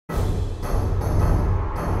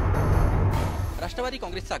राष्ट्रवादी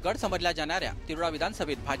काँग्रेसचा गड समजल्या जाणाऱ्या तिरोडा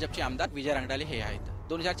विधानसभेत भाजपचे आमदार विजय रांगडाले हे आहेत।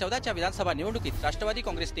 2014च्या विधानसभा निवडणुकीत राष्ट्रवादी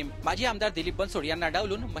काँग्रेसने माजी आमदार दिलीप बनसोड यांना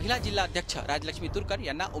डावलून महिला जिल्हा अध्यक्ष राजलक्ष्मी तुरकर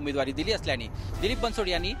यांना उमेदवारी दिली असल्याने दिलीप बनसोड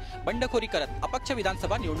यांनी बंडखोरी करत अपक्ष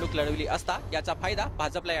विधानसभा निवडणूक लढवली असता याचा फायदा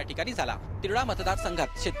भाजपला या ठिकाणी झाला। तिरोडा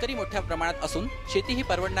मतदारसंघात शेतकरी मोठ्या प्रमाणात असून शेती ही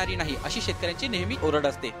परवडणारी नाही अशी शेतकऱ्यांची नेहमी ओरड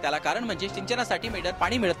असते। त्याला कारण म्हणजे सिंचनासाठी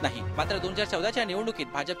पाणी मिळत नाही। मात्र 2014च्या निवडणुकीत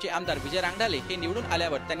भाजपचे आमदार विजय रांगडाले हे निवडून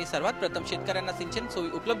आल्यावर त्यांनी सर्वात प्रथम शेतकऱ्यांना सिंचन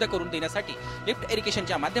सोयी उपलब्ध करून देण्यासाठी लिफ्ट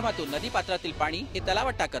इरिगेशनच्या माध्यमातून नदी पात्रातील पाणी हे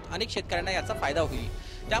तलावात टाकत अनेक शेतकऱ्यांना याचा फायदा होईल।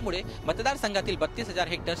 त्यामुळे मतदारसंघातील 32,000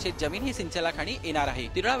 हेक्टर शेत जमीन ही सिंचनाखाली येणार आहे।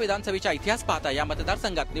 तिरोडा विधानसभेचा इतिहास पाहता या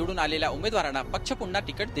मतदारसंघात निवडून आलेल्या उमेदवारांना पक्ष पुन्हा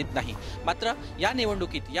तिकीट देत नाही। मात्र या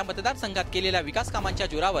निवडणुकीत या मतदारसंघात केलेल्या विकास कामांच्या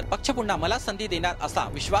जोरावर पक्ष पुन्हा मला संधी देणार असा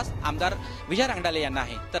विश्वास आमदार विजय रांगडाले यांना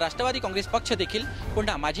आहे। तर राष्ट्रवादी काँग्रेस पक्ष देखील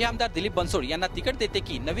पुन्हा माजी आमदार दिलीप बनसोड यांना तिकीट देते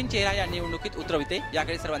की नवीन चेहरा या निवडणुकीत उतरविते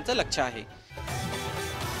याकडे सर्वांचं लक्ष आहे।